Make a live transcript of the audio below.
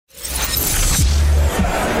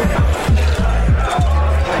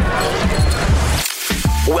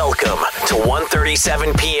to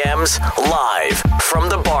 1:37 p.m.'s Live from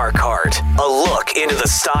the Bar Cart. A look into the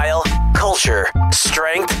style, culture,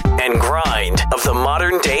 strength, and grind of the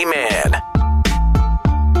modern day man.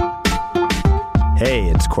 Hey,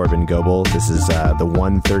 it's Corbin Goebel. This is the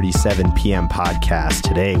 1:37 p.m. podcast.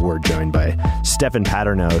 Today, we're joined by Stephan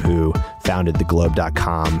Paternot, who founded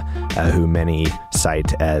theglobe.com, who many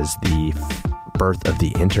cite as the birth of the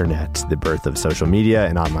internet, the birth of social media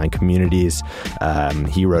and online communities.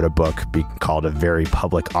 He wrote a book called A Very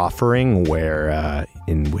Public Offering,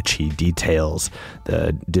 in which he details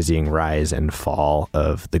the dizzying rise and fall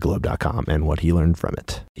of theglobe.com and what he learned from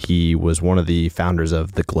it. He was one of the founders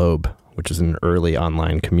of The Globe, which is an early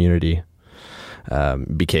online community.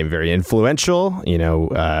 Became very influential.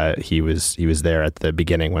 He was there at the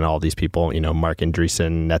beginning when all these people, Mark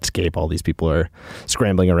Andreessen, Netscape, all these people are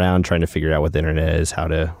scrambling around trying to figure out what the internet is, how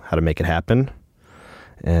to make it happen.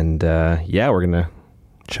 And we're gonna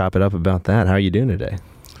chop it up about that. How are you doing today?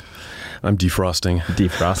 I'm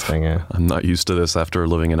defrosting. Yeah. I'm not used to this after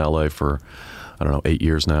living in LA for 8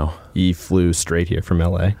 years now. You flew straight here from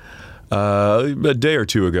LA. A day or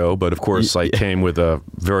two ago, but of course I came with a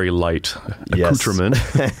very light accoutrement.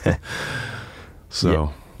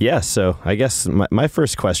 So I guess my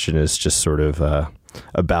first question is just sort of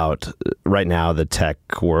about right now the tech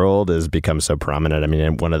world has become so prominent. I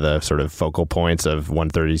mean, one of the sort of focal points of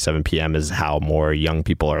 1:37 p.m. is how more young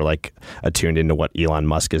people are like attuned into what Elon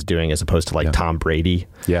Musk is doing as opposed to Tom Brady.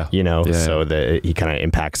 So that he kind of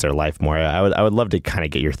impacts their life more. I would love to kind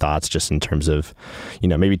of get your thoughts just in terms of,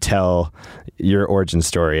 maybe tell your origin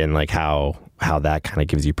story and like how that kind of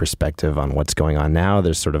gives you perspective on what's going on now.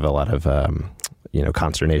 There's sort of a lot of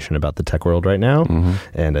consternation about the tech world right now,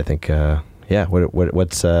 and I think.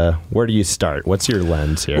 Where do you start? What's your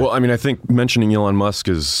lens here? Well, I mean, I think mentioning Elon Musk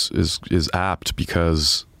is apt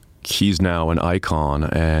because he's now an icon,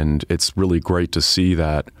 and it's really great to see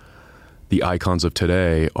that the icons of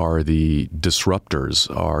today are the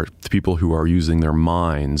disruptors, are the people who are using their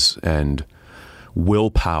minds and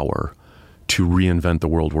willpower to reinvent the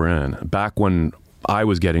world we're in. Back when I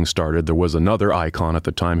was getting started, there was another icon at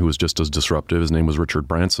the time who was just as disruptive. His name was Richard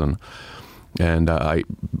Branson. And I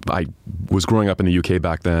was growing up in the UK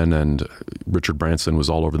back then, and Richard Branson was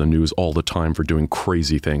all over the news all the time for doing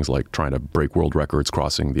crazy things like trying to break world records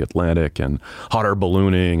crossing the Atlantic and hot air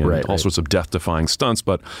ballooning and all sorts of death-defying stunts.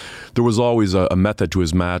 But there was always a method to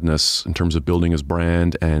his madness in terms of building his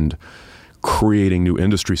brand and creating new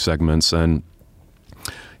industry segments. And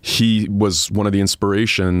he was one of the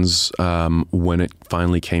inspirations when it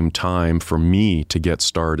finally came time for me to get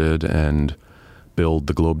started and build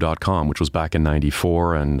theglobe.com, which was back in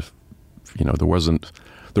 '94, and there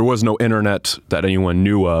was no internet that anyone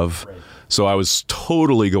knew of. Right. So I was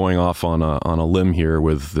totally going off on a limb here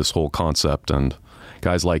with this whole concept, and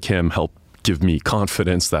guys like him helped give me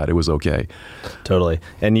confidence that it was okay. Totally.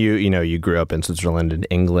 And you grew up in Switzerland and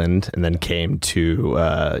England, and then came to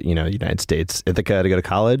the United States, Ithaca, to go to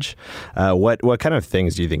college. What kind of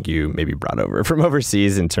things do you think you maybe brought over from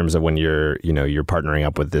overseas in terms of when you're partnering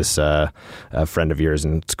up with this a friend of yours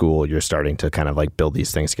in school? You're starting to kind of like build these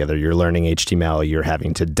things together. You're learning HTML. You're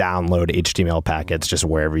having to download HTML packets just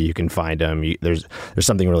wherever you can find them. There's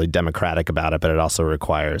something really democratic about it, but it also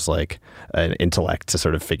requires like an intellect to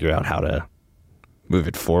sort of figure out how to move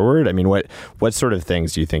it forward. I mean, what sort of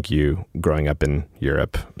things do you think you, growing up in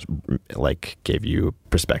Europe, like gave you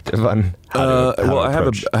perspective on how to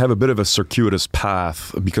approach? I have a bit of a circuitous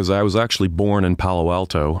path because I was actually born in Palo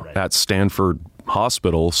Alto at Stanford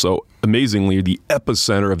Hospital. So amazingly, the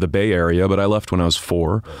epicenter of the Bay Area, but I left when I was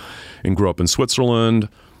 4 and grew up in Switzerland.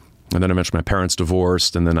 And then eventually my parents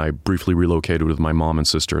divorced, and then I briefly relocated with my mom and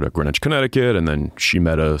sister to Greenwich, Connecticut. And then she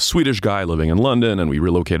met a Swedish guy living in London, and we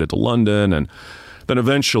relocated to London. And then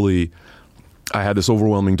eventually I had this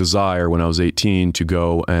overwhelming desire when I was 18 to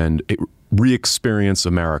go and re-experience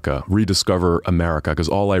America, rediscover America, because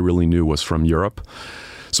all I really knew was from Europe.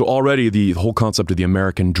 So already the whole concept of the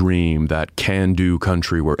American dream, that can-do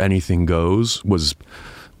country where anything goes, was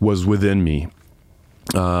within me.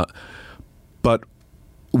 But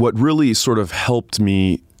what really sort of helped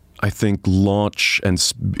me, I think, launch and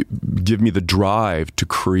give me the drive to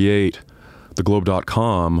create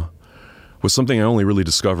theglobe.com was something I only really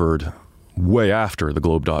discovered way after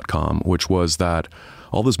theglobe.com, which was that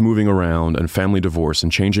all this moving around and family divorce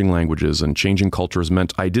and changing languages and changing cultures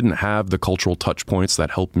meant I didn't have the cultural touch points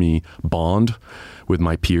that helped me bond with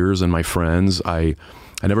my peers and my friends. I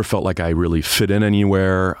never felt like I really fit in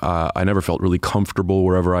anywhere. I never felt really comfortable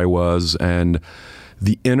wherever I was. And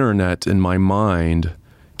the internet in my mind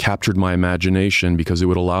captured my imagination because it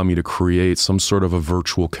would allow me to create some sort of a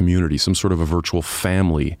virtual community, some sort of a virtual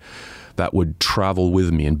family that would travel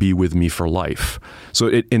with me and be with me for life. So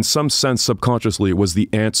it, in some sense, subconsciously, it was the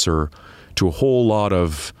answer to a whole lot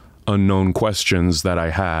of unknown questions that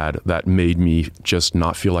I had that made me just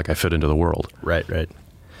not feel like I fit into the world. Right.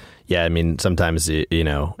 Yeah, I mean, sometimes,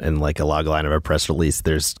 in like a log line of a press release,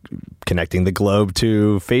 there's connecting the globe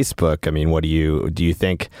to Facebook. I mean, what do you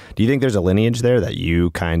think there's a lineage there that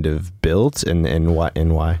you kind of built, and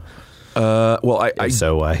why? Well,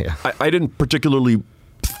 So why? I didn't particularly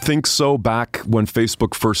think so back when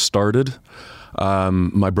Facebook first started.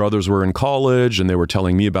 My brothers were in college and they were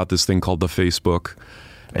telling me about this thing called the Facebook.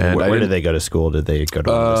 And where did they go to school? Did they go to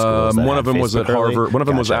one of the schools? One of them was at Harvard. One of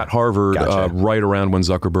them was at Harvard right around when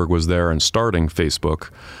Zuckerberg was there and starting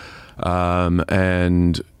Facebook.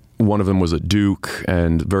 And one of them was at Duke.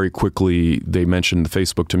 And very quickly they mentioned the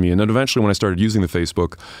Facebook to me. And then eventually when I started using the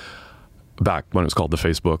Facebook, back when it was called the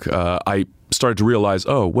Facebook, I started to realize,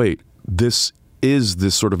 oh, wait, this is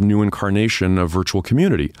this sort of new incarnation of virtual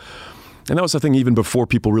community. And that was the thing even before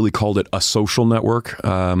people really called it a social network.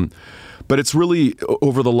 But it's really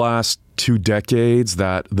over the last 2 decades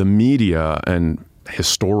that the media and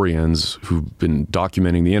historians who've been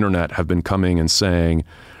documenting the internet have been coming and saying,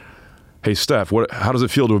 hey, Steph, how does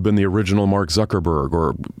it feel to have been the original Mark Zuckerberg?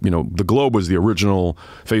 Or, the Globe was the original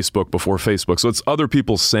Facebook before Facebook. So it's other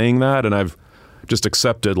people saying that, and I've just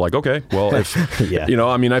accepted, like, okay, well, if,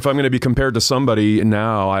 if I'm going to be compared to somebody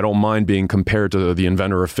now, I don't mind being compared to the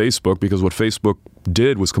inventor of Facebook, because what Facebook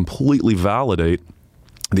did was completely validate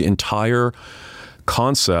the entire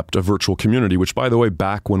concept of virtual community, which, by the way,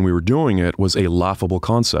 back when we were doing it, was a laughable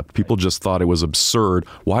concept. People just thought it was absurd.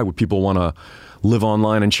 Why would people want to live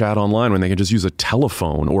online and chat online when they can just use a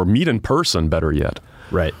telephone or meet in person, better yet?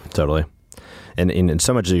 Right, totally. And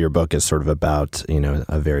so much of your book is sort of about,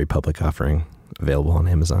 a very public offering available on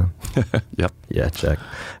Amazon. Yep. Yeah, check.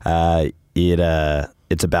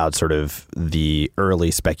 It's about sort of the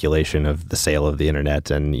early speculation of the sale of the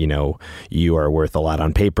internet, and you are worth a lot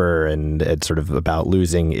on paper, and it's sort of about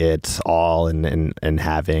losing it all and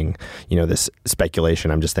having this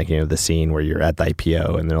speculation. I'm just thinking of the scene where you're at the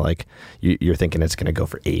IPO and they're like, you're thinking it's going to go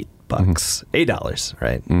for $8, $8,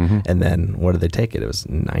 right? Mm-hmm. And then what did they take it? It was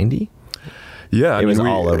 90. Yeah, it was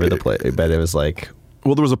all over the place, but it was like.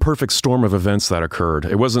 Well, there was a perfect storm of events that occurred.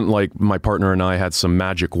 It wasn't like my partner and I had some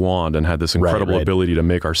magic wand and had this incredible ability to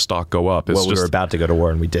make our stock go up. We were about to go to war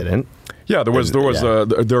and we didn't. Yeah, there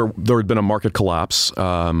had been a market collapse.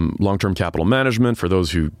 Long-term capital management, for those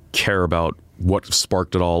who care about what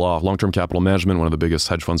sparked it all off, long-term capital management, one of the biggest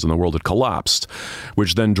hedge funds in the world, had collapsed,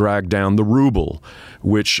 which then dragged down the ruble,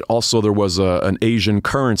 which also there was an Asian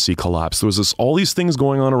currency collapse. There was all these things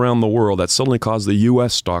going on around the world that suddenly caused the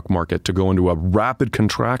U.S. stock market to go into a rapid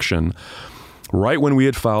contraction right when we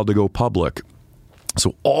had filed to go public.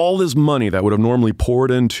 So all this money that would have normally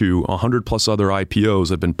poured into 100 plus other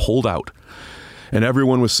IPOs had been pulled out. And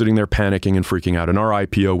everyone was sitting there panicking and freaking out. And our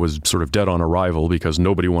IPO was sort of dead on arrival because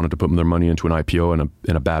nobody wanted to put their money into an IPO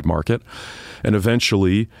in a bad market. And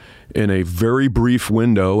eventually, in a very brief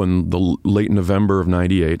window in the late November of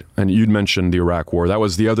 98, and you'd mentioned the Iraq War, that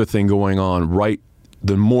was the other thing going on right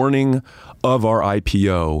the morning of our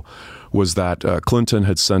IPO, was that Clinton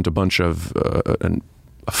had sent a bunch of a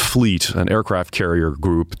fleet, an aircraft carrier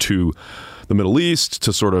group, to the Middle East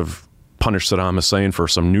to sort of punish Saddam Hussein for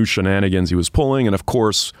some new shenanigans he was pulling. And of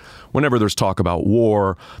course, whenever there's talk about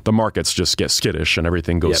war, the markets just get skittish and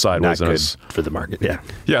everything goes sideways. Not good for the market.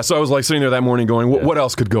 Yeah. So I was like sitting there that morning going, what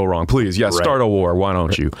else could go wrong? Please, start a war. Why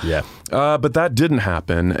don't you? Yeah. But that didn't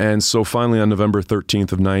happen. And so finally on November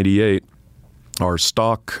 13th of 98, our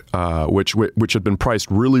stock, which had been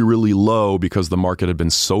priced really, really low because the market had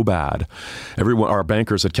been so bad, our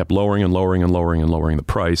bankers had kept lowering and lowering and lowering and lowering the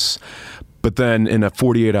price. But then in a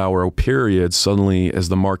 48-hour period, suddenly as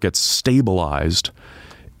the market stabilized,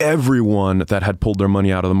 everyone that had pulled their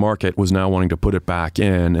money out of the market was now wanting to put it back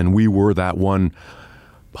in. And we were that one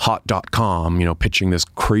hot.com, pitching this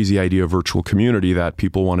crazy idea of virtual community that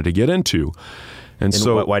people wanted to get into. And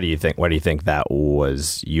so why do you think that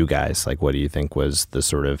was you guys? Like, what do you think was the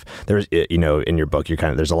sort of, there's, in your book,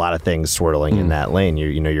 there's a lot of things swirling in that lane.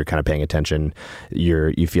 You're kind of paying attention.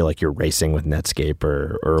 You feel like you're racing with Netscape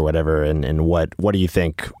or whatever. And what do you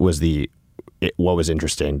think was what was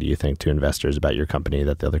interesting, do you think, to investors about your company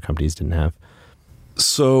that the other companies didn't have?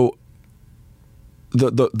 So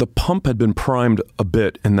the pump had been primed a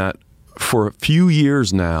bit in that for a few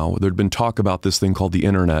years now, there'd been talk about this thing called the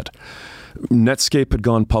internet. Netscape had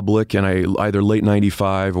gone public in either late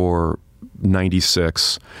 95 or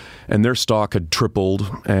 96. and their stock had tripled,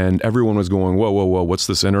 and everyone was going, whoa, whoa, whoa, what's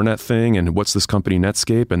this internet thing, and what's this company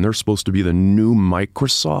Netscape, and they're supposed to be the new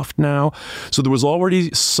Microsoft now. So there was already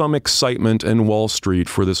some excitement in Wall Street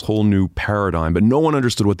for this whole new paradigm, but no one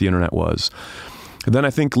understood what the internet was. And then I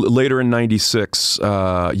think later in 96,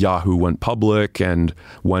 Yahoo went public and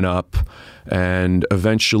went up, and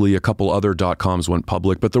eventually a couple other .coms went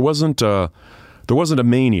public, but there wasn't a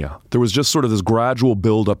mania. There was just sort of this gradual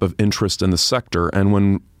buildup of interest in the sector,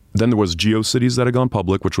 and then there was GeoCities that had gone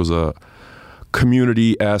public, which was a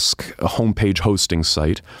community-esque homepage hosting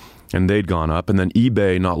site, and they'd gone up. And then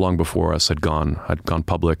eBay, not long before us, had gone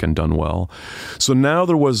public and done well. So now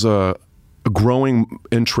there was a growing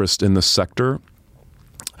interest in the sector,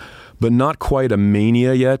 but not quite a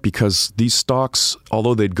mania yet, because these stocks,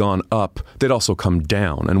 although they'd gone up, they'd also come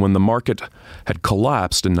down. And when the market had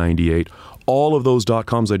collapsed in 98, all of those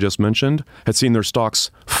 .coms I just mentioned had seen their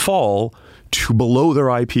stocks fall to below their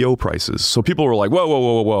IPO prices. So people were like, whoa, whoa,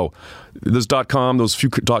 whoa, whoa, whoa. This .com, those few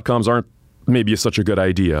 .coms aren't maybe such a good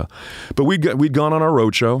idea. But we'd gone on our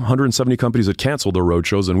roadshow. 170 companies had canceled their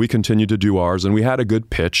roadshows, and we continued to do ours. And we had a good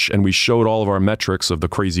pitch, and we showed all of our metrics of the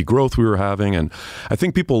crazy growth we were having. And I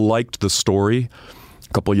think people liked the story.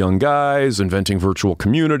 A couple young guys inventing virtual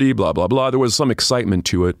community, blah, blah, blah. There was some excitement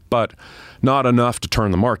to it, but not enough to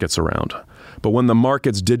turn the markets around. But when the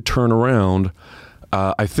markets did turn around,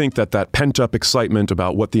 I think that pent-up excitement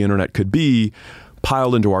about what the internet could be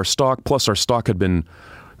piled into our stock. Plus, our stock had been,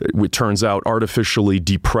 it turns out, artificially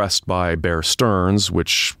depressed by Bear Stearns,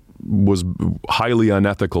 which was highly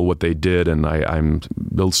unethical what they did, and I'm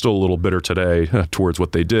still a little bitter today towards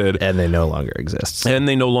what they did. And they no longer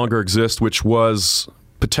exist. Which was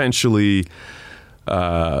potentially,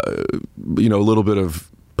 a little bit of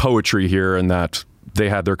poetry here, in that they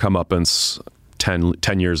had their comeuppance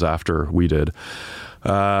 10 years after we did.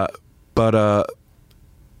 But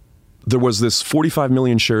there was this 45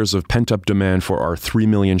 million shares of pent-up demand for our 3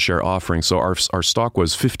 million share offering. So our stock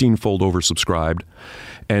was 15-fold oversubscribed.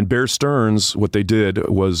 And Bear Stearns, what they did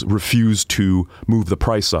was refuse to move the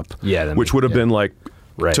price up, which would have been like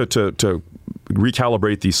to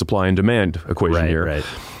recalibrate the supply and demand equation here. Right.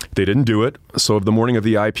 They didn't do it. So the morning of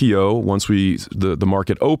the IPO, once the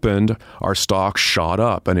market opened, our stock shot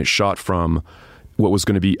up, and it shot from what was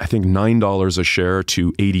going to be, I think, $9 a share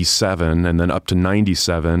to 87, and then up to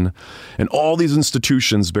 97. And all these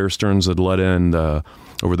institutions Bear Stearns had let in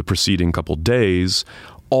over the preceding couple days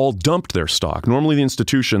all dumped their stock. Normally the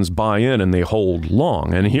institutions buy in and they hold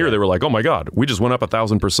long. And here they were like, oh my God, we just went up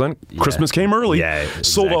 1,000%. Christmas came early. Yeah, exactly.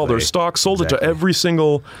 Sold all their stock, sold it to every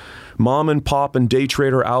single mom and pop and day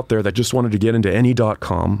trader out there that just wanted to get into any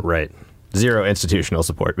 .com. Right. Zero institutional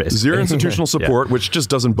support, basically. Zero institutional support, which just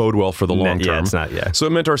doesn't bode well for the long term. Yeah, it's not, So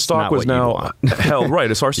it meant our stock was now held.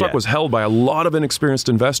 Right. So our stock was held by a lot of inexperienced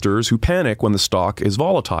investors who panic when the stock is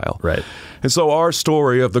volatile. Right. And so our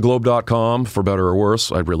story of theglobe.com, for better or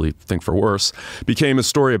worse, I really think for worse, became a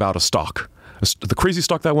story about a stock. The crazy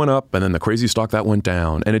stock that went up, and then the crazy stock that went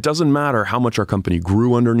down. And it doesn't matter how much our company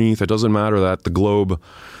grew underneath. It doesn't matter that the Globe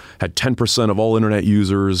had 10% of all internet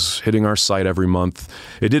users hitting our site every month.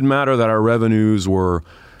 It didn't matter that our revenues were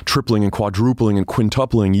tripling and quadrupling and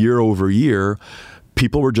quintupling year over year.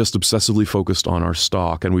 People were just obsessively focused on our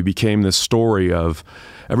stock, and we became this story of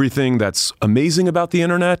everything that's amazing about the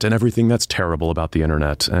internet and everything that's terrible about the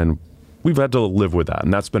internet. And we've had to live with that,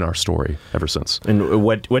 and that's been our story ever since. And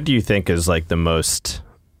what do you think is like the most,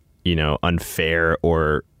 unfair,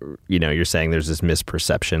 or you're saying there's this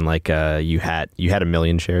misperception, like you had 1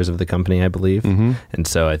 million shares of the company, I believe, and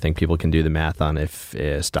so I think people can do the math on if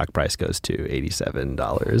a stock price goes to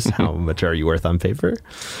 $87, how much are you worth on paper?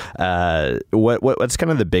 What's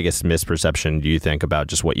kind of the biggest misperception do you think about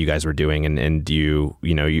just what you guys were doing, and do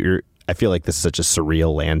you're I feel like this is such a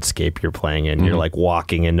surreal landscape you're playing in. You're like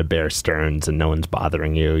walking into Bear Stearns and no one's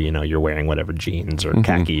bothering you. You're wearing whatever jeans or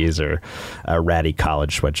khakis or ratty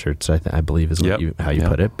college sweatshirts, I believe is how you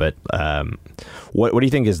put it. But what do you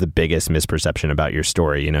think is the biggest misperception about your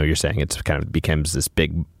story? You're saying it's kind of becomes this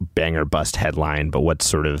big bang or bust headline, but what's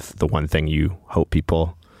sort of the one thing you hope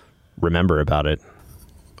people remember about it?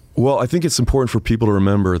 Well, I think it's important for people to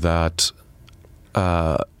remember that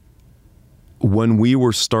when we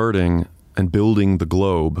were starting and building the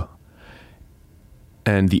Globe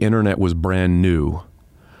and the internet was brand new,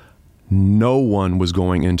 no one was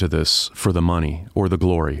going into this for the money or the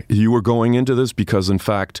glory. You were going into this because, in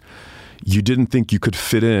fact, you didn't think you could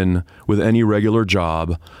fit in with any regular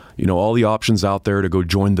job. All the options out there to go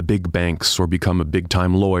join the big banks or become a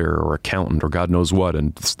big-time lawyer or accountant or God knows what,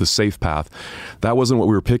 and it's the safe path. That wasn't what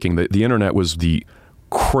we were picking. The internet was the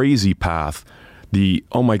crazy path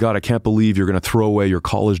oh my God, I can't believe you're going to throw away your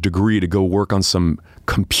college degree to go work on some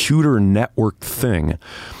computer network thing.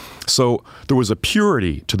 So there was a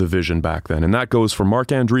purity to the vision back then, and that goes for Mark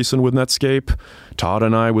Andreessen with Netscape, Todd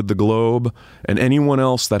and I with the Globe, and anyone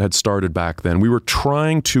else that had started back then. We were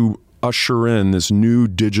trying to usher in this new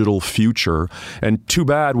digital future, and too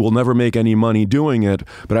bad we'll never make any money doing it,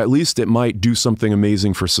 but at least it might do something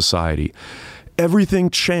amazing for society. Everything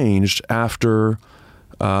changed after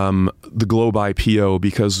the Globe IPO,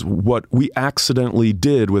 because what we accidentally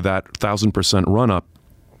did with that 1,000% run-up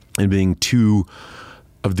and being two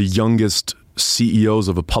of the youngest CEOs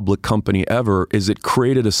of a public company ever is it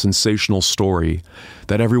created a sensational story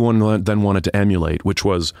that everyone then wanted to emulate, which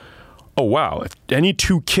was, oh, wow, if any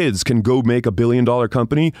two kids can go make $1 billion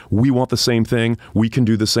company, we want the same thing. We can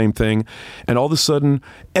do the same thing. And all of a sudden,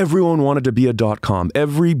 everyone wanted to be a .com.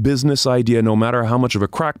 Every business idea, no matter how much of a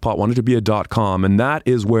crackpot, wanted to be a .com. And that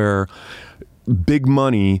is where big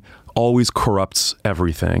money always corrupts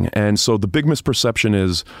everything. And so the big misperception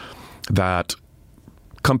is that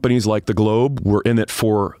companies like the Globe were in it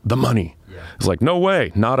for the money. Yeah. It's like, no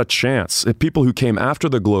way, not a chance. If people who came after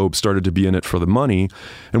the Globe started to be in it for the money.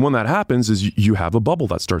 And when that happens is you have a bubble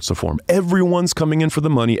that starts to form. Everyone's coming in for the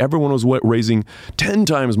money. Everyone was raising 10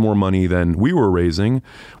 times more money than we were raising.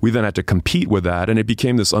 We then had to compete with that, and it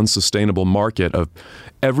became this unsustainable market of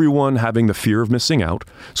everyone having the fear of missing out.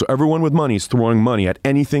 So everyone with money is throwing money at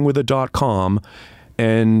anything with a .com,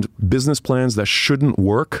 and business plans that shouldn't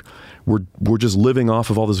work, we're just living off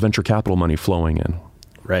of all this venture capital money flowing in.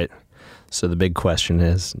 Right. So the big question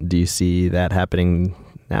is, do you see that happening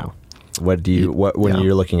now? When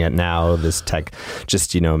you're looking at now this tech,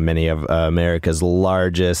 just, many of America's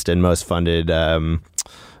largest and most funded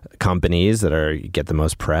companies that get the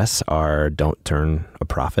most press don't turn a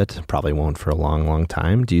profit, probably won't for a long, long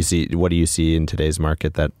time. What do you see in today's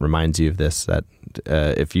market that reminds you of this, that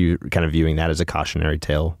if you kind of viewing that as a cautionary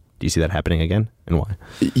tale, do you see that happening again, and why?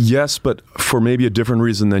 Yes, but for maybe a different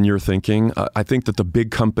reason than you're thinking. I think that the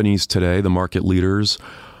big companies today, the market leaders,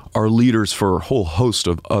 are leaders for a whole host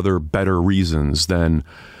of other better reasons than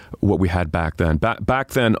what we had back then. Back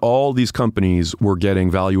then, all these companies were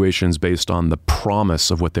getting valuations based on the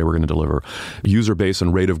promise of what they were going to deliver. User base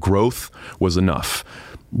and rate of growth was enough.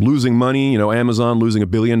 Losing money, Amazon losing $1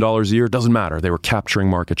 billion a year, doesn't matter. They were capturing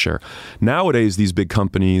market share. Nowadays, these big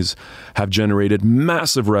companies have generated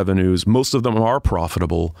massive revenues. Most of them are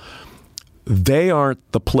profitable. They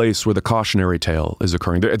aren't the place where the cautionary tale is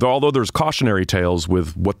occurring. Although there's cautionary tales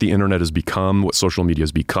with what the internet has become, what social media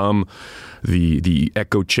has become, the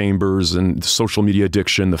echo chambers and social media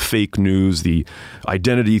addiction, the fake news, the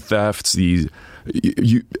identity thefts, the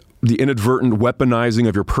inadvertent weaponizing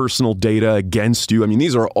of your personal data against you. I mean,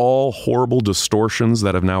 these are all horrible distortions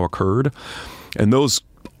that have now occurred. And those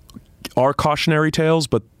are cautionary tales,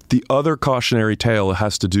 but the other cautionary tale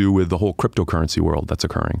has to do with the whole cryptocurrency world that's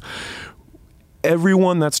occurring.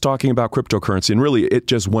 Everyone that's talking about cryptocurrency, and really it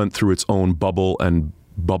just went through its own bubble and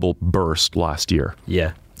bubble burst last year.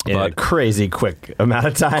 Yeah. In a crazy quick amount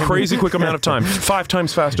of time. 5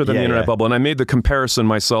 times faster than the internet bubble. And I made the comparison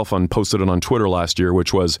myself posted it on Twitter last year,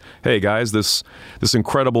 which was, hey guys, this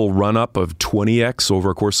incredible run-up of 20x over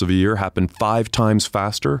a course of a year happened 5 times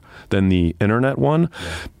faster than the internet one. Yeah.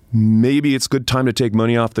 Maybe it's a good time to take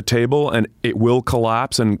money off the table, and it will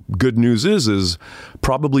collapse. And good news is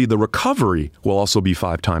probably the recovery will also be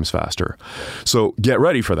 5 times faster. So get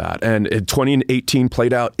ready for that. And 2018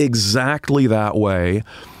 played out exactly that way.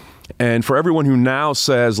 And for everyone who now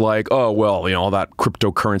says like, oh, well, all that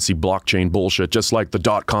cryptocurrency blockchain bullshit, just like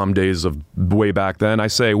the .com days of way back then, I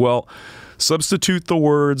say, well, substitute the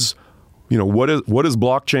words, what is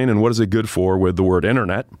blockchain and what is it good for with the word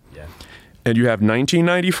internet? Yeah. And you have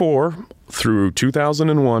 1994 through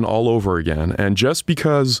 2001 all over again. And just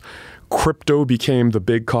because crypto became the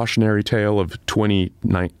big cautionary tale of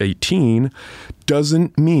 2018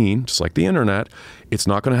 doesn't mean, just like the internet, it's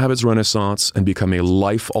not going to have its renaissance and become a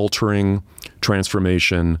life-altering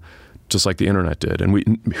transformation just like the internet did.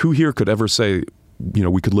 And who here could ever say,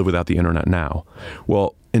 we could live without the internet now?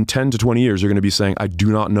 Well, in 10 to 20 years, you're going to be saying, I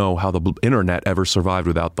do not know how the internet ever survived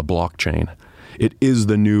without the blockchain. It is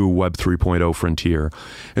the new Web 3.0 frontier.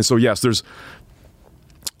 And so, yes, there's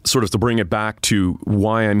sort of, to bring it back to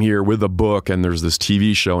why I'm here with the book, and there's this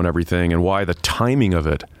TV show and everything, and why the timing of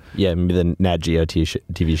it. Yeah, maybe the Nat Geo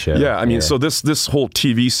TV show. Yeah, I mean, so this whole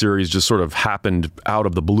TV series just sort of happened out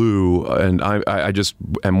of the blue, and I just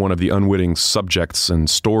am one of the unwitting subjects and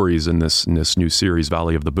stories in this new series,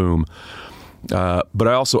 Valley of the Boom. But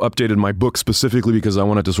I also updated my book specifically because I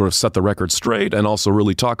wanted to sort of set the record straight and also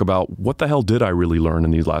really talk about what the hell did I really learn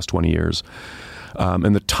in these last 20 years.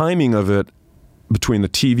 And the timing of it between the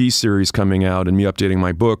TV series coming out and me updating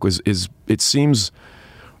my book is it seems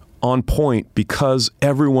on point because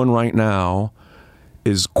everyone right now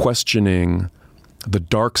is questioning the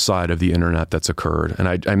dark side of the internet that's occurred. And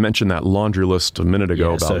I mentioned that laundry list a minute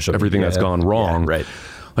ago about everything that's gone wrong. Yeah, right.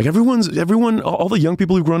 Like everyone, all the young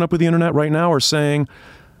people who've grown up with the internet right now are saying,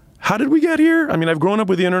 how did we get here? I mean, I've grown up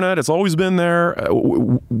with the internet. It's always been there.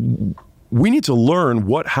 We need to learn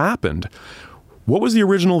what happened. What was the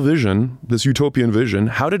original vision, this utopian vision?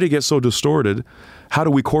 How did it get so distorted? How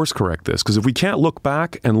do we course correct this? Because if we can't look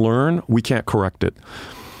back and learn, we can't correct it.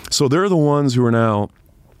 So they're the ones who are now,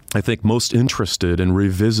 I think, most interested in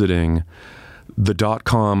revisiting the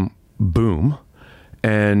 .com boom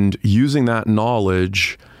and using that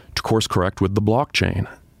knowledge to course correct with the blockchain.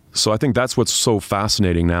 So I think that's what's so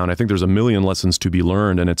fascinating now, and I think there's a million lessons to be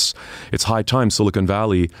learned, and it's high time Silicon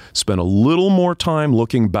Valley spent a little more time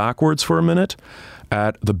looking backwards for a minute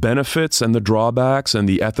at the benefits and the drawbacks and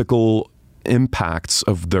the ethical impacts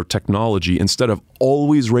of their technology instead of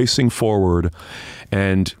always racing forward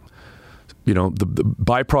and the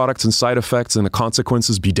byproducts and side effects and the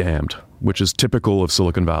consequences be damned, which is typical of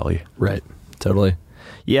Silicon Valley. Right. Totally.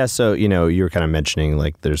 Yeah. So, you were kind of mentioning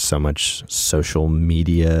like there's so much social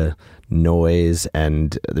media noise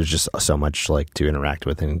and there's just so much like to interact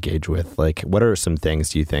with and engage with. Like, what are some things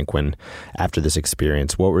do you think after this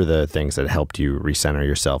experience, what were the things that helped you recenter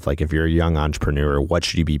yourself? Like if you're a young entrepreneur, what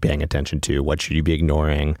should you be paying attention to? What should you be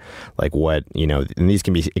ignoring? Like what, and these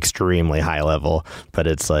can be extremely high level, but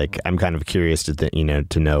it's like, I'm kind of curious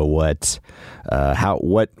to know what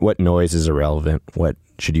noise is irrelevant, what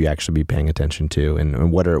should you actually be paying attention to,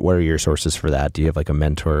 and what are your sources for that? Do you have like a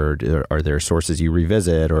mentor? Or are there sources you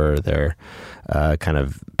revisit, or are there kind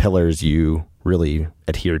of pillars you really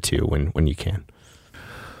adhere to when you can?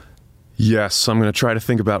 Yes, I'm going to try to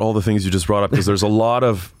think about all the things you just brought up because there's a lot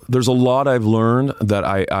I've learned that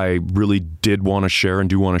I really did want to share and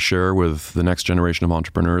do want to share with the next generation of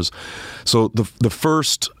entrepreneurs. So the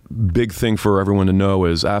first big thing for everyone to know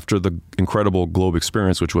is after the incredible Globe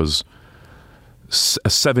experience, which was a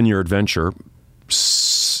 7-year adventure,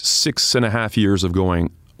 6.5 years of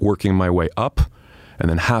working my way up, and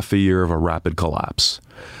then half a year of a rapid collapse,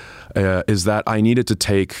 is that I needed to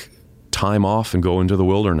take time off and go into the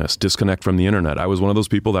wilderness, disconnect from the internet. I was one of those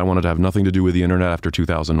people that wanted to have nothing to do with the internet after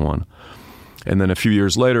 2001. And then a few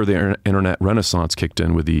years later, the internet renaissance kicked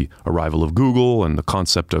in with the arrival of Google and the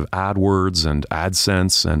concept of AdWords and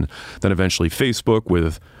AdSense, and then eventually Facebook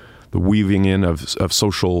with the weaving in of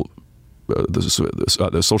social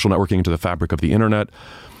the social networking into the fabric of the internet.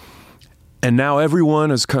 And now everyone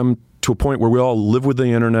has come to a point where we all live with the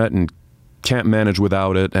internet and can't manage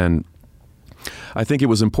without it. And I think it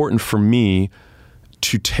was important for me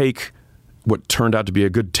to take what turned out to be a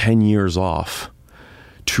good 10 years off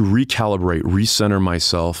to recalibrate, recenter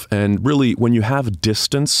myself. And really, when you have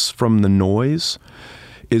distance from the noise,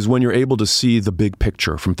 is when you're able to see the big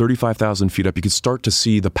picture. From 35,000 feet up, you can start to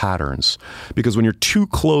see the patterns. Because when you're too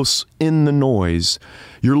close in the noise,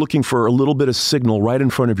 you're looking for a little bit of signal right in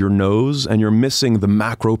front of your nose, and you're missing the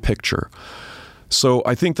macro picture. So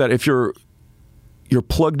I think that if you're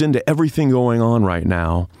plugged into everything going on right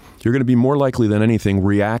now, you're going to be more likely than anything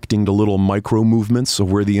reacting to little micro movements of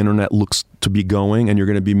where the internet looks to be going, and you're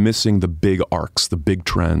going to be missing the big arcs, the big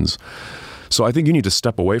trends. So I think you need to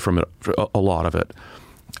step away from it, a lot of it,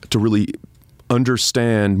 to really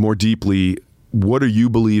understand more deeply what do you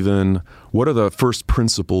believe in, what are the first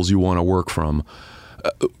principles you want to work from,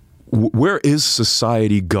 where is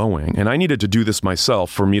society going? And I needed to do this myself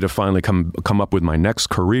for me to finally come up with my next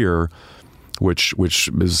career, which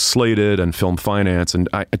is slated and film finance, and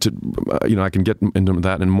I can get into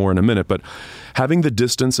that and more in a minute. But having the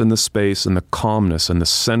distance and the space and the calmness and the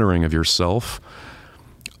centering of yourself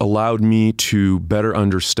allowed me to better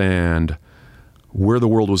understand where the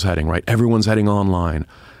world was heading. Right, everyone's heading online.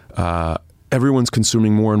 Everyone's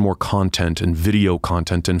consuming more and more content, and video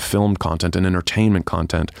content, and film content, and entertainment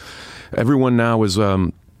content. Everyone now is.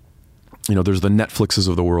 There's the Netflixes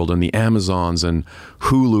of the world and the Amazons and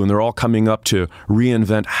Hulu, and they're all coming up to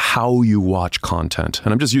reinvent how you watch content.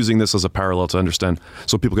 And I'm just using this as a parallel to understand,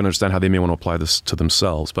 so people can understand how they may want to apply this to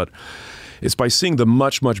themselves. But it's by seeing the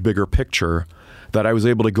much, much bigger picture that I was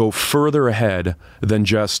able to go further ahead than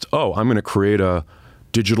just, I'm going to create a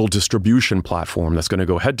digital distribution platform that's going to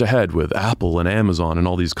go head to head with Apple and Amazon and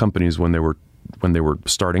all these companies when they were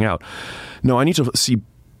starting out. No, I need to see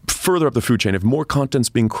further up the food chain. If more content's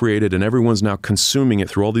being created and everyone's now consuming it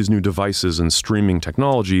through all these new devices and streaming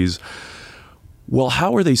technologies, well,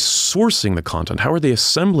 how are they sourcing the content? How are they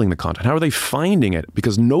assembling the content? How are they finding it?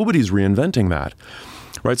 Because nobody's reinventing that.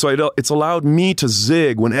 right? So it's allowed me to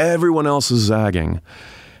zig when everyone else is zagging.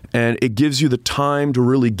 And it gives you the time to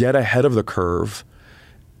really get ahead of the curve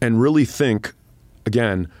and really think,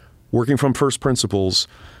 again, working from first principles,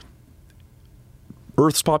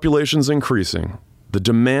 Earth's population is increasing. The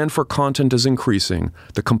demand for content is increasing.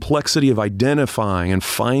 The complexity of identifying and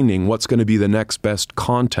finding what's going to be the next best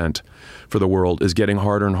content for the world is getting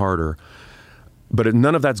harder and harder. But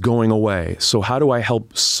none of that's going away. So how do I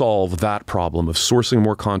help solve that problem of sourcing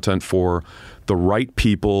more content for the right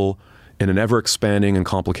people in an ever-expanding and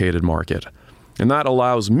complicated market? And that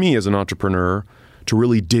allows me as an entrepreneur to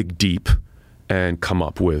really dig deep and come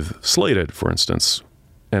up with Slated, for instance.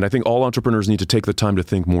 And I think all entrepreneurs need to take the time to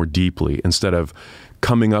think more deeply instead of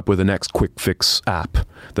coming up with the next quick fix app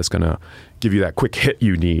that's going to give you that quick hit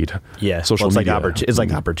you need. Yeah, social media. It's like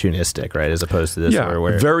Mm-hmm. opportunistic, right? As opposed to this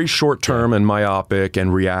where very short term and myopic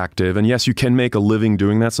and reactive. And yes, you can make a living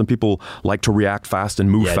doing that. Some people like to react fast and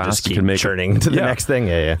move fast. Just keep you can make churning to the next thing.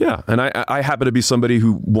 Yeah. And I happen to be somebody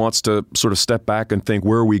who wants to sort of step back and think,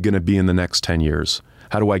 where are we going to be in the next 10 years?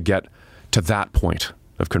 How do I get to that point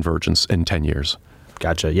of convergence in 10 years?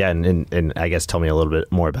 Gotcha. Yeah, and I guess tell me a little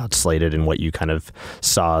bit more about Slated and what you kind of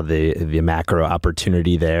saw the macro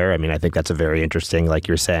opportunity there. I mean, I think that's a very interesting. Like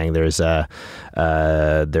you're saying, there is a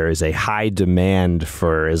high demand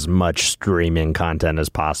for as much streaming content as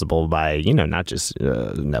possible by not just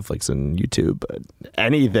Netflix and YouTube, but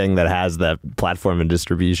anything that has that platform and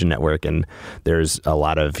distribution network. And there's a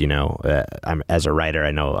lot of as a writer, I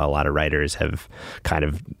know a lot of writers have kind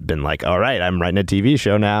of been like, all right, I'm writing a TV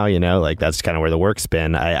show now. Like that's kind of where the work's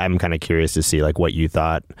been. I'm kind of curious to see like what you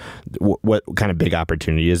thought, what kind of big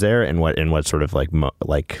opportunity is there, and what sort of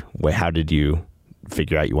how did you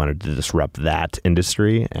figure out you wanted to disrupt that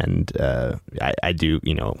industry? And I do,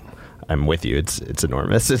 I'm with you. It's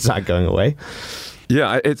enormous. It's not going away.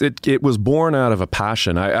 Yeah, it was born out of a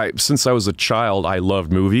passion. Since I was a child, I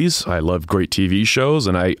loved movies. I loved great TV shows,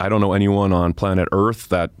 and I don't know anyone on planet Earth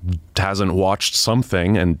that hasn't watched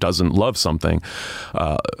something and doesn't love something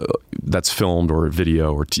that's filmed or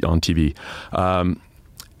video or on TV.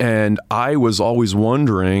 And I was always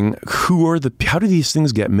wondering, how do these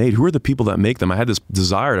things get made? Who are the people that make them? I had this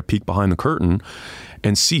desire to peek behind the curtain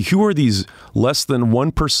and see who are these less than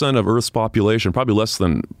 1% of Earth's population, probably less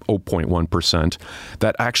than 0.1%,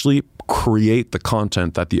 that actually create the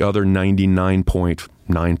content that the other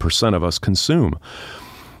 99.9% of us consume.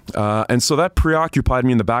 And so that preoccupied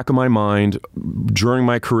me in the back of my mind during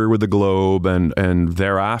my career with the Globe and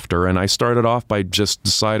thereafter. And I started off by just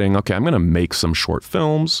deciding, okay, I'm going to make some short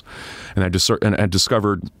films. And I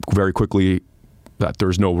discovered very quickly that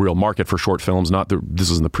there's no real market for short films. This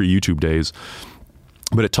is in the pre-YouTube days.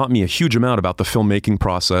 But it taught me a huge amount about the filmmaking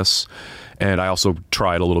process. And I also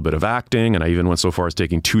tried a little bit of acting. And I even went so far as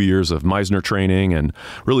taking 2 years of Meisner training. And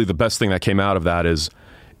really the best thing that came out of that is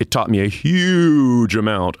it taught me a huge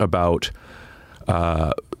amount about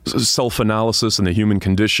self-analysis and the human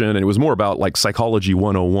condition. And it was more about like psychology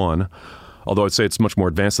 101. Although I'd say it's much more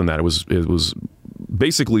advanced than that. It was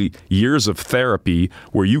basically years of therapy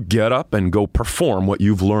where you get up and go perform what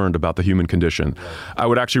you've learned about the human condition. I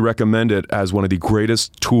would actually recommend it as one of the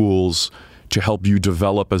greatest tools to help you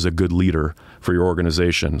develop as a good leader for your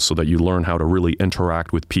organization so that you learn how to really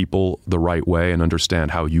interact with people the right way and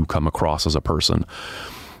understand how you come across as a person.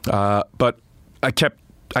 But I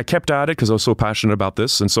kept at it because I was so passionate about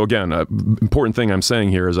this. And so again, important thing I'm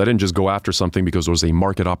saying here is I didn't just go after something because there was a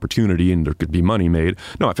market opportunity and there could be money made.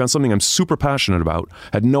 No, I found something I'm super passionate about.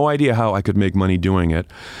 Had no idea how I could make money doing it.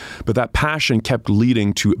 But that passion kept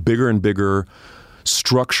leading to bigger and bigger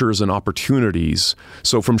structures and opportunities.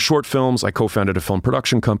 So from short films, I co-founded a film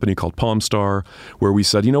production company called Palm Star, where we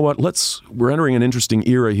said, you know what, we're entering an interesting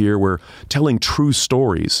era here. We're telling true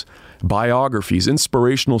stories, biographies,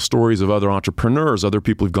 inspirational stories of other entrepreneurs, other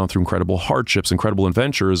people who've gone through incredible hardships, incredible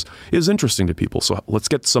adventures is interesting to people. So let's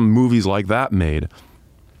get some movies like that made.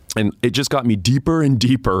 And it just got me deeper and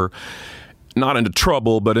deeper, not into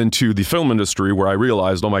trouble, but into the film industry, where I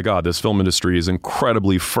realized, oh my God, this film industry is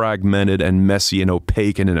incredibly fragmented and messy and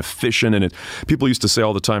opaque and inefficient. And people used to say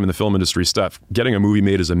all the time in the film industry, Steph, getting a movie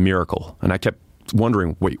made is a miracle. And I kept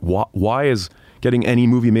wondering, wait, why is getting any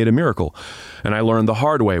movie made a miracle? And I learned the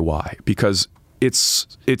hard way why. Because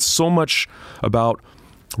it's so much about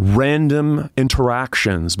random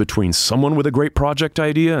interactions between someone with a great project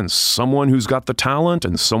idea and someone who's got the talent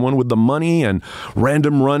and someone with the money, and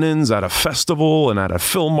random run-ins at a festival and at a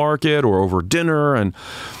film market or over dinner, and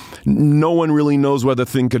no one really knows whether the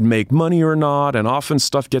thing could make money or not, and often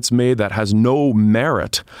stuff gets made that has no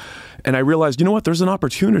merit. And I realized, you know what, there's an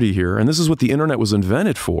opportunity here, and this is what the internet was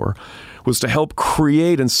invented for, was to help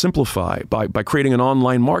create and simplify by creating an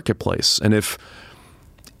online marketplace. And if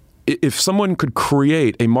someone could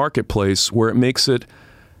create a marketplace where it makes it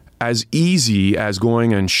as easy as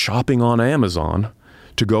going and shopping on Amazon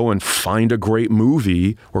to go and find a great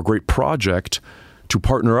movie or great project to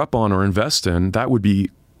partner up on or invest in, that would be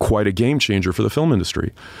quite a game changer for the film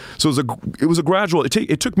industry. So it was a gradual,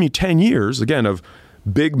 it took me 10 years, again, of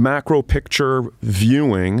big macro picture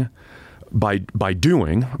viewing by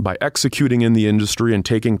executing in the industry and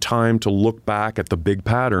taking time to look back at the big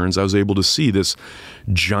patterns. I was able to see this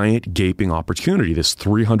giant gaping opportunity, this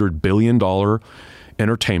 $300 billion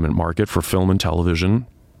entertainment market for film and television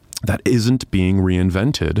that isn't being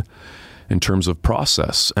reinvented in terms of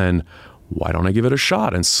process. And why don't I give it a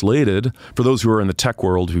shot? And Slated, for those who are in the tech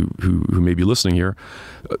world who may be listening here,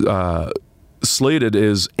 Slated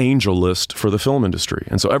is angel list for the film industry.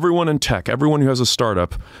 And so everyone in tech, everyone who has a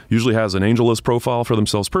startup usually has an angel list profile for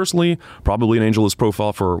themselves personally, probably an angel list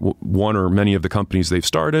profile for one or many of the companies they've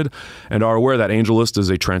started, and are aware that angel list is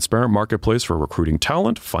a transparent marketplace for recruiting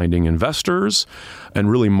talent, finding investors,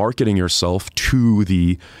 and really marketing yourself to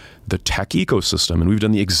the tech ecosystem. And we've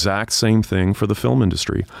done the exact same thing for the film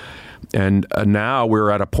industry. And now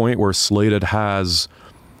we're at a point where Slated has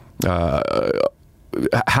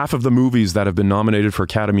half of the movies that have been nominated for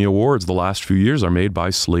Academy Awards the last few years are made by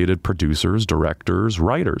Slated producers, directors,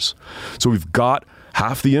 writers. So we've got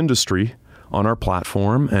half the industry on our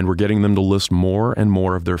platform, and we're getting them to list more and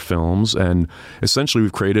more of their films. And essentially,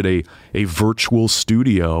 we've created a virtual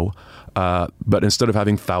studio, but instead of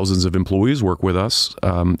having thousands of employees work with us,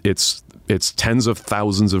 it's tens of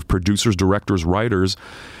thousands of producers, directors, writers,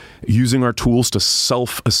 using our tools to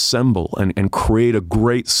self-assemble and create a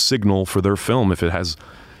great signal for their film if it has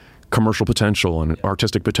commercial potential and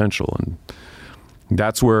artistic potential. And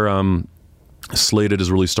that's where Slated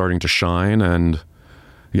is really starting to shine. And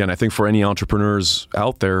again, I think for any entrepreneurs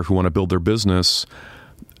out there who want to build their business,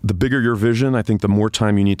 the bigger your vision, I think the more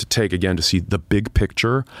time you need to take, again, to see the big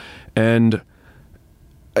picture. And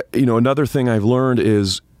another thing I've learned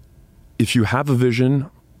is if you have a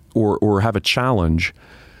vision or have a challenge,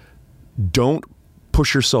 don't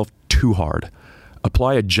push yourself too hard.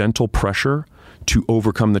 Apply a gentle pressure to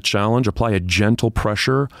overcome the challenge. Apply a gentle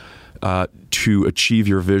pressure to achieve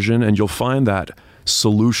your vision, and you'll find that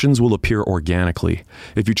solutions will appear organically.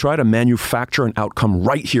 If you try to manufacture an outcome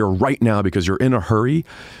right here, right now, because you're in a hurry,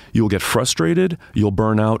 you'll get frustrated, you'll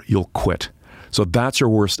burn out, you'll quit. So that's your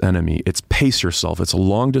worst enemy. It's pace yourself. It's a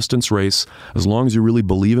long distance race. As long as you really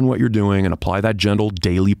believe in what you're doing and apply that gentle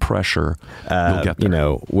daily pressure, you'll get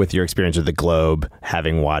there. With your experience with the Globe,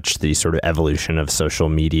 having watched the sort of evolution of social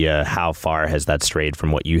media, how far has that strayed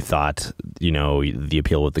from what you thought, the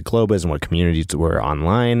appeal with the Globe is and what communities were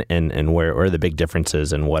online, and where are the big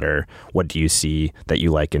differences, and what do you see that you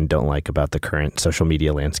like and don't like about the current social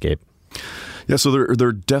media landscape? Yeah, so there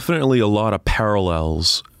are definitely a lot of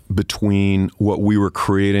parallels between what we were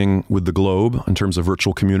creating with the Globe in terms of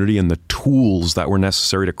virtual community and the tools that were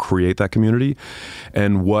necessary to create that community,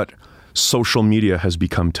 and what social media has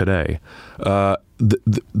become today.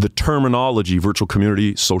 The terminology, virtual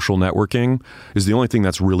community, social networking, is the only thing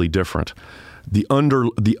that's really different. The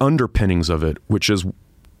underpinnings of it, which is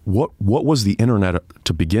what was the internet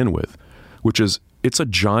to begin with, which is it's a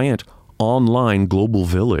giant online global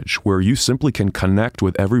village where you simply can connect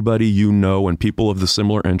with everybody you know and people of the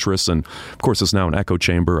similar interests. And of course, it's now an echo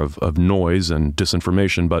chamber of noise and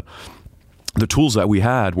disinformation. But the tools that we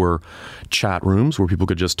had were chat rooms where people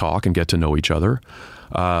could just talk and get to know each other.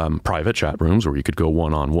 Private chat rooms where you could go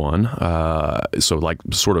one-on-one. So like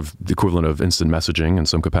sort of the equivalent of instant messaging in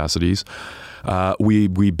some capacities.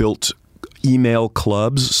 We built email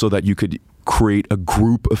clubs so that you could create a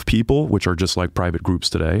group of people, which are just like private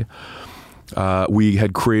groups today. We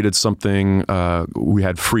had created something, we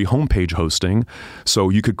had free homepage hosting, so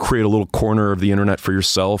you could create a little corner of the internet for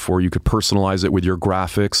yourself, or you could personalize it with your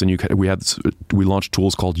graphics, and we launched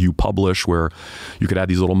tools called YouPublish, where you could add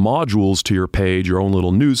these little modules to your page, your own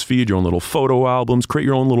little news feed, your own little photo albums, create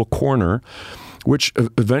your own little corner, which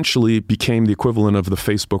eventually became the equivalent of the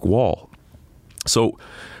Facebook wall. So,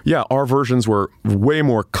 yeah, our versions were way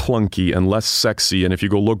more clunky and less sexy. And if you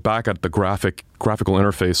go look back at the graphical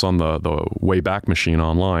interface on the Wayback Machine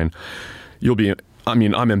online,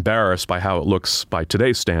 I'm embarrassed by how it looks by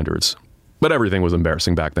today's standards. But everything was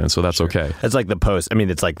embarrassing back then, so that's okay. It's like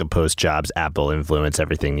the post-Jobs Apple influence.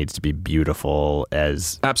 Everything needs to be beautiful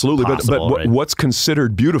as absolutely possible, but right? What's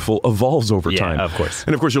considered beautiful evolves over time. Of course.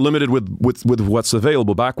 And of course you're limited with what's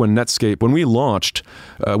available. Back when we launched,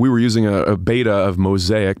 we were using a beta of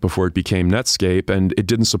Mosaic before it became Netscape, and it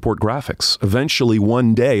didn't support graphics. Eventually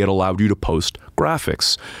one day it allowed you to post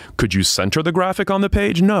graphics. Could you center the graphic on the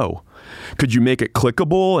page? No. Could you make it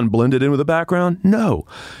clickable and blend it in with the background? No.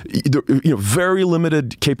 Very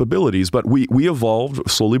limited capabilities, but we evolved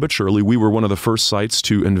slowly but surely. We were one of the first sites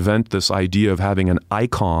to invent this idea of having an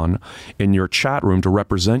icon in your chat room to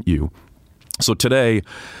represent you. So today,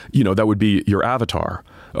 that would be your avatar.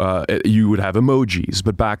 You would have emojis,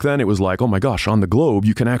 but back then it was like, oh my gosh, on the globe,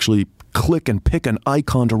 you can actually click and pick an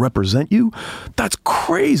icon to represent you? That's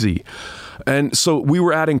crazy. And so we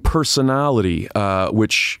were adding personality,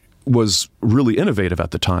 which was really innovative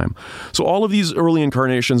at the time. So all of these early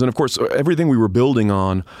incarnations, and of course, everything we were building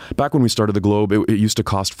on, back when we started the Globe, it used to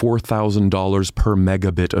cost $4,000 per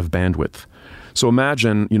megabit of bandwidth. So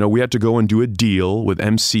imagine, we had to go and do a deal with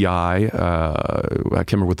MCI, I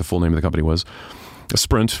can't remember what the full name of the company was,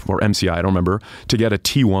 Sprint or MCI, I don't remember, to get a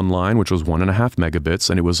T1 line, which was 1.5 megabits,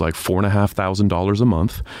 and it was like $4,500 a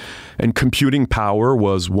month. And computing power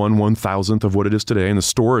was 1/1000th of what it is today, and the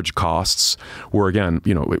storage costs were, again,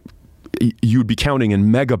 you'd be counting in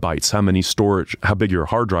megabytes how big your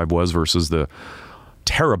hard drive was versus the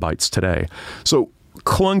terabytes today. So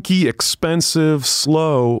clunky, expensive,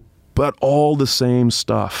 slow, but all the same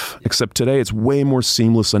stuff. Except today it's way more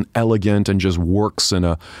seamless and elegant and just works in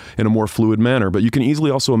a more fluid manner. But you can easily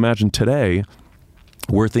also imagine today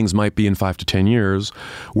where things might be in 5 to 10 years,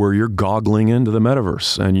 where you're goggling into the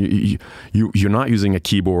metaverse and you're not using a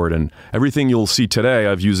keyboard, and everything you'll see today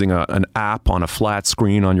of using an app on a flat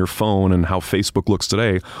screen on your phone and how Facebook looks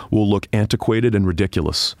today will look antiquated and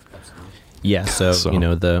ridiculous. Yeah, so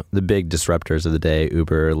the big disruptors of the day,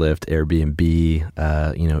 Uber, Lyft,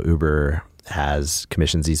 Airbnb, Uber has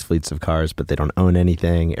commissions these fleets of cars, but they don't own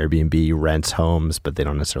anything. Airbnb rents homes, but they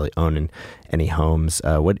don't necessarily own any homes.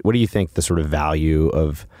 What do you think the sort of value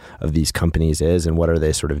of these companies is, and what are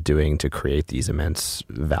they sort of doing to create these immense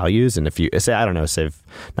values? And if you say, I don't know, say if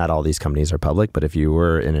not all these companies are public, but if you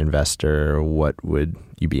were an investor, what would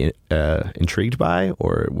you be intrigued by,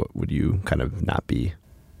 or what would you kind of not be?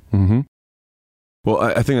 Mm-hmm. Well,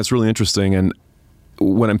 I think that's really interesting. And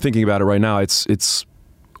when I'm thinking about it right now, it's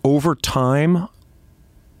over time,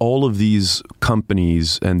 all of these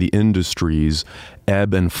companies and the industries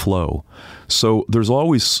ebb and flow. So there's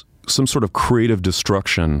always some sort of creative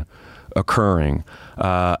destruction occurring.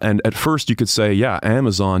 And at first you could say, yeah,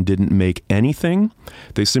 Amazon didn't make anything.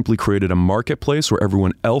 They simply created a marketplace where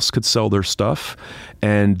everyone else could sell their stuff,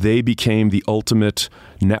 and they became the ultimate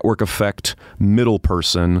network effect middle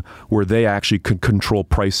person where they actually could control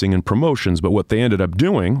pricing and promotions. But what they ended up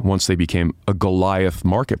doing once they became a Goliath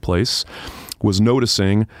marketplace was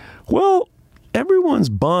noticing, well, everyone's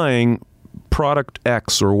buying product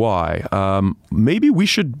X or Y. Maybe we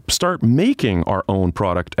should start making our own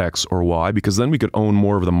product X or Y, because then we could own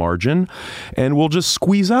more of the margin, and we'll just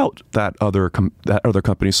squeeze out that other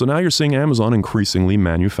company. So now you're seeing Amazon increasingly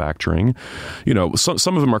manufacturing.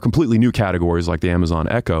 Some of them are completely new categories, like the Amazon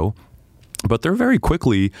Echo. But they're very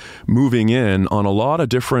quickly moving in on a lot of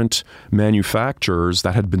different manufacturers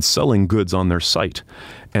that had been selling goods on their site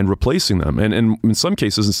and replacing them. And in some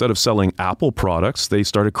cases, instead of selling Apple products, they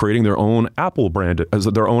started creating their own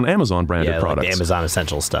their own Amazon branded products. Like Amazon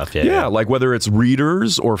Essential stuff. Yeah, like whether it's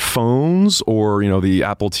readers or phones or the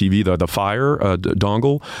Apple TV, the Fire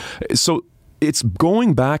dongle. So it's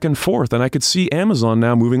going back and forth, and I could see Amazon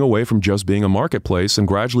now moving away from just being a marketplace and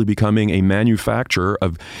gradually becoming a manufacturer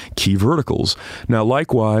of key verticals. Now,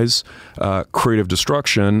 likewise, creative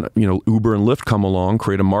destruction, Uber and Lyft come along,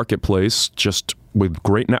 create a marketplace just with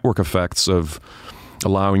great network effects of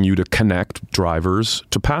allowing you to connect drivers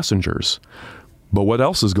to passengers. But what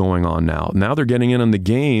else is going on now? Now they're getting in on the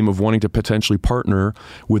game of wanting to potentially partner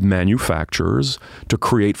with manufacturers to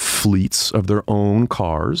create fleets of their own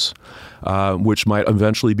cars, which might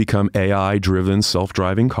eventually become AI-driven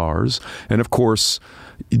self-driving cars. And of course,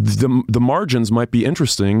 the margins might be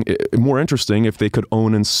more interesting if they could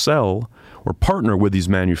own and sell or partner with these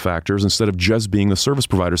manufacturers instead of just being the service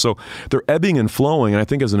provider. So they're ebbing and flowing. And I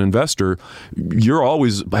think as an investor, you're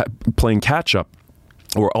always playing catch-up.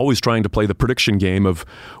 We're always trying to play the prediction game of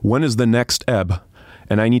when is the next ebb,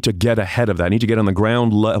 and I need to get ahead of that. I need to get on the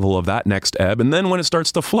ground level of that next ebb, and then when it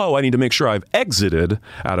starts to flow, I need to make sure I've exited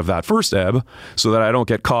out of that first ebb so that I don't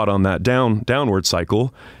get caught on that downward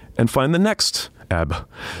cycle and find the next ebb.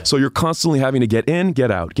 So you're constantly having to get in,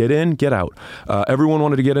 get out, get in, get out. Everyone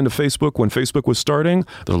wanted to get into Facebook when Facebook was starting.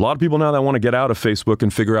 There's a lot of people now that want to get out of Facebook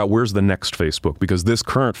and figure out where's the next Facebook, because this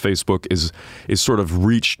current Facebook is sort of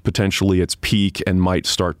reached potentially its peak and might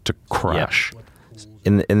start to crash. Yeah.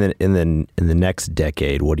 In the next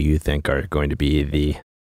decade, what do you think are going to be the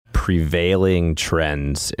prevailing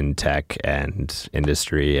trends in tech and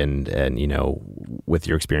industry, and with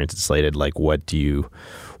your experience at Slated, like what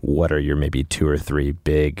are your maybe 2 or 3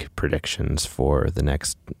 big predictions for the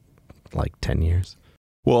next 10 years?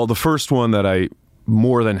 Well, the first one that I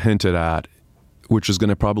more than hinted at, which is going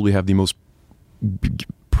to probably have the most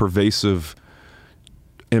pervasive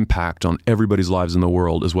impact on everybody's lives in the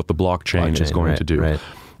world, is what the blockchain is going to do. Right.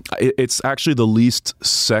 It's actually the least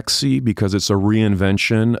sexy because it's a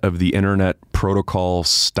reinvention of the internet protocol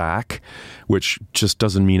stack, which just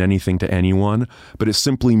doesn't mean anything to anyone. But it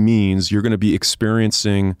simply means you're going to be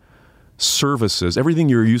experiencing services. Everything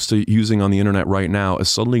you're used to using on the internet right now is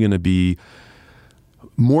suddenly going to be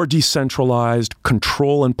more decentralized.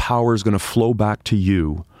 Control and power is going to flow back to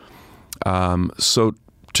you. So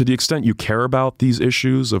to the extent you care about these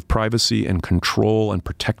issues of privacy and control and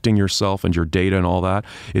protecting yourself and your data and all that,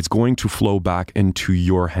 it's going to flow back into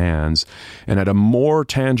your hands. And at a more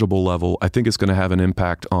tangible level, I think it's going to have an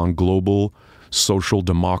impact on global social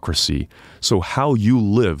democracy. So how you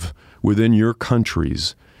live within your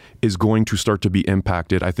countries is going to start to be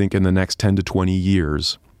impacted, I think, in the next 10 to 20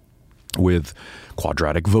 years with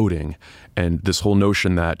quadratic voting and this whole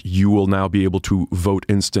notion that you will now be able to vote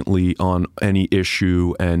instantly on any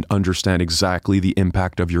issue and understand exactly the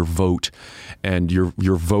impact of your vote, and your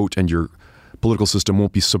vote and your political system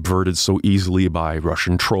won't be subverted so easily by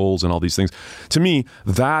Russian trolls and all these things. To me,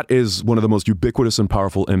 that is one of the most ubiquitous and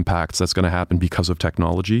powerful impacts that's going to happen because of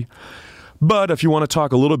technology. But if you want to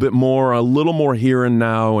talk a little more here and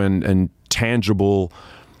now and tangible,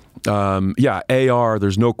 AR,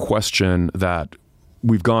 there's no question that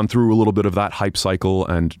we've gone through a little bit of that hype cycle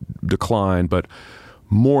and decline, but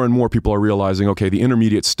more and more people are realizing, okay, the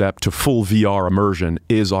intermediate step to full VR immersion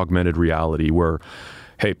is augmented reality, where,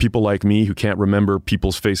 hey, people like me who can't remember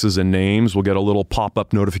people's faces and names will get a little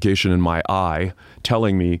pop-up notification in my eye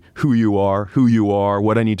telling me who you are,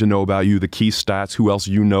 what I need to know about you, the key stats, who else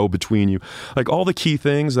you know between you. Like all the key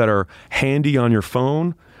things that are handy on your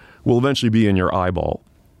phone will eventually be in your eyeball,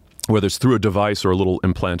 whether it's through a device or a little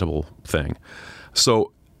implantable thing.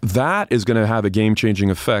 So that is going to have a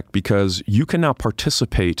game-changing effect because you can now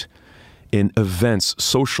participate in events,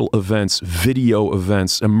 social events, video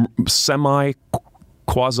events,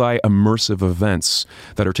 quasi-immersive events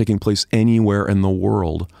that are taking place anywhere in the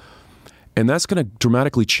world. And that's going to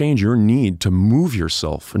dramatically change your need to move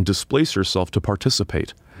yourself and displace yourself to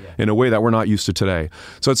participate in a way that we're not used to today.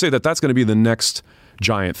 So I'd say that that's going to be the next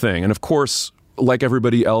giant thing. And of course, like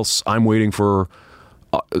everybody else, I'm waiting for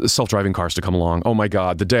self-driving cars to come along. Oh my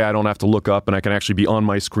God, the day I don't have to look up and I can actually be on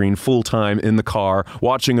my screen full-time in the car,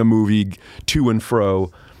 watching a movie to and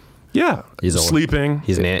fro. Yeah, he's sleeping.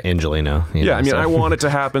 He's an Angelino. I want it to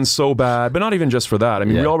happen so bad, but not even just for that. I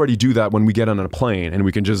mean, we already do that when we get on a plane and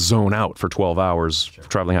we can just zone out for 12 hours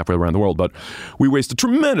traveling halfway around the world. But we waste a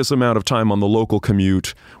tremendous amount of time on the local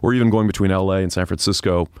commute, or even going between LA and San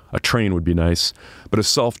Francisco. A train would be nice, but a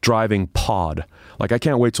self-driving pod. Like, I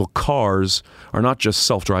can't wait till cars are not just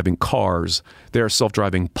self-driving cars, they are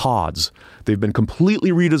self-driving pods. They've been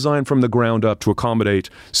completely redesigned from the ground up to accommodate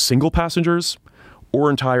single passengers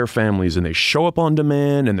or entire families, and they show up on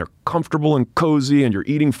demand, and they're comfortable and cozy, and you're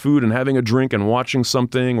eating food and having a drink and watching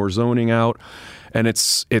something or zoning out, and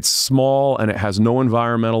it's small, and it has no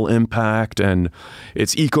environmental impact, and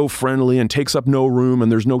it's eco-friendly and takes up no room,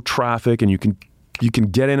 and there's no traffic, and you can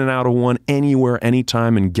get in and out of one anywhere,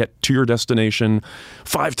 anytime, and get to your destination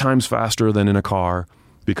 5 times faster than in a car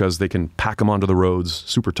because they can pack them onto the roads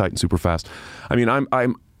super tight and super fast. I mean,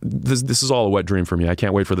 this is all a wet dream for me. I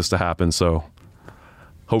can't wait for this to happen, so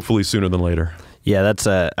hopefully sooner than later. Yeah, that's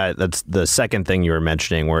the second thing you were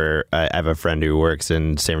mentioning, where I have a friend who works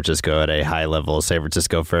in San Francisco at a high-level San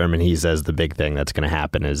Francisco firm, and he says the big thing that's going to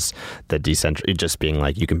happen is the just being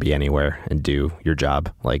like, you can be anywhere and do your job.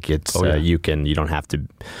 Like, it's you don't have to.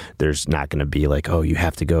 There's not going to be like, oh, you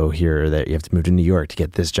have to go here, or that you have to move to New York to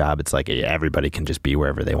get this job. It's like everybody can just be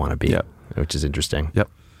wherever they want to be, which is interesting. Yep.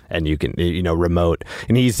 And you can, remote.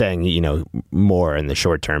 And he's saying, more in the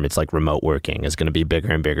short term, it's like remote working is going to be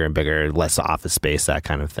bigger and bigger and bigger, less office space, that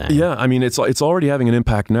kind of thing. Yeah, I mean, it's already having an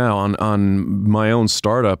impact now on my own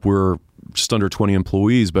startup. We're just under 20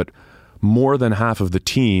 employees, but more than half of the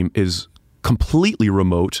team is completely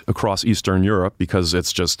remote across Eastern Europe because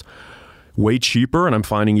it's just way cheaper, and I'm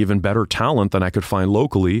finding even better talent than I could find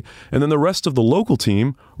locally. And then the rest of the local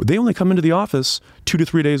team, they only come into the office 2 to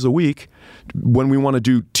 3 days a week when we want to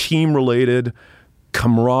do team-related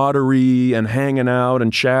camaraderie and hanging out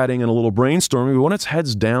and chatting and a little brainstorming. When it's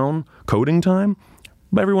heads down coding time,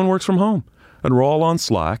 everyone works from home, and we're all on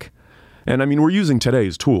Slack. And I mean, we're using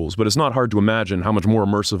today's tools, but it's not hard to imagine how much more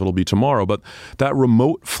immersive it'll be tomorrow. But that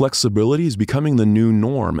remote flexibility is becoming the new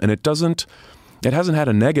norm, and it hasn't had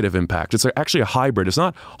a negative impact. It's actually a hybrid. It's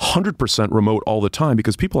not 100% remote all the time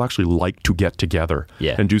because people actually like to get together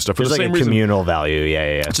and do stuff. There's like a communal value.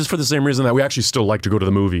 Yeah. It's just for the same reason that we actually still like to go to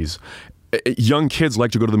the movies. Young kids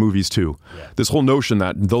like to go to the movies too. Yeah. This whole notion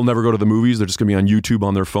that they'll never go to the movies, they're just going to be on YouTube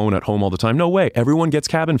on their phone at home all the time. No way. Everyone gets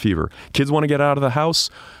cabin fever. Kids want to get out of the house.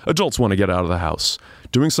 Adults want to get out of the house.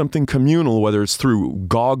 Doing something communal, whether it's through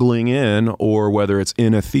goggling in or whether it's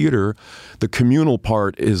in a theater, the communal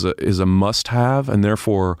part is a must-have, and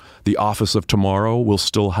therefore the office of tomorrow will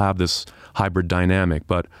still have this hybrid dynamic.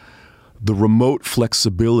 But the remote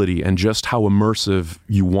flexibility and just how immersive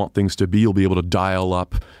you want things to be, you'll be able to dial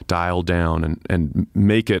up, dial down, and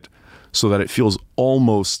make it so that it feels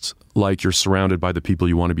almost like you're surrounded by the people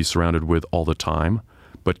you want to be surrounded with all the time,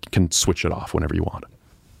 but can switch it off whenever you want.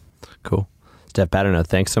 Cool. Steph Paternot,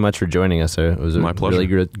 thanks so much for joining us. It was My pleasure.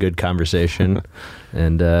 Really good conversation,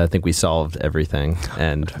 and I think we solved everything.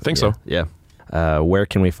 And I think so. Yeah. Where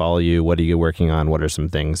can we follow you? What are you working on? What are some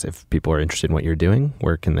things, if people are interested in what you're doing,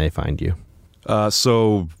 where can they find you?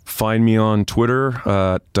 So find me on Twitter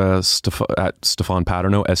at Stephan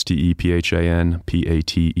Paternot,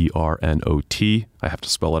 StephanPaternot. I have to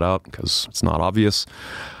spell it out because it's not obvious.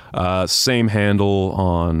 Same handle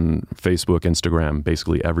on Facebook, Instagram,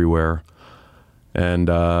 basically everywhere. And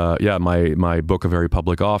my book, A Very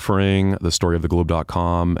Public Offering, The Story of the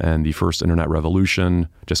Globe.com, and The First Internet Revolution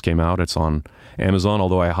just came out. It's on Amazon,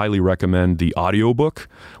 although I highly recommend the audiobook,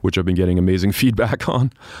 which I've been getting amazing feedback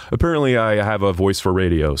on. Apparently, I have a voice for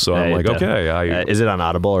radio, so I'm like, okay. Is it on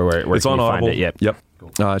Audible, or where it's can on you Audible. find it? Yep.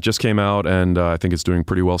 Cool. It just came out, and I think it's doing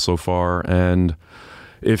pretty well so far. And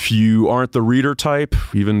if you aren't the reader type,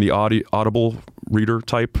 even the Audible reader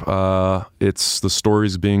type, it's the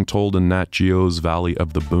stories being told in Nat Geo's Valley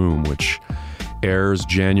of the Boom, which airs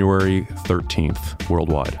January 13th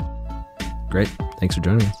worldwide. Great. Thanks for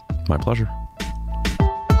joining us. My pleasure.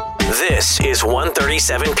 This is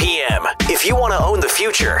 1:37 p.m. If you want to own the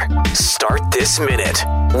future, start this minute.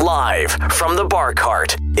 Live from the Bar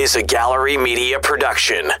Cart is a Gallery Media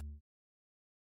production.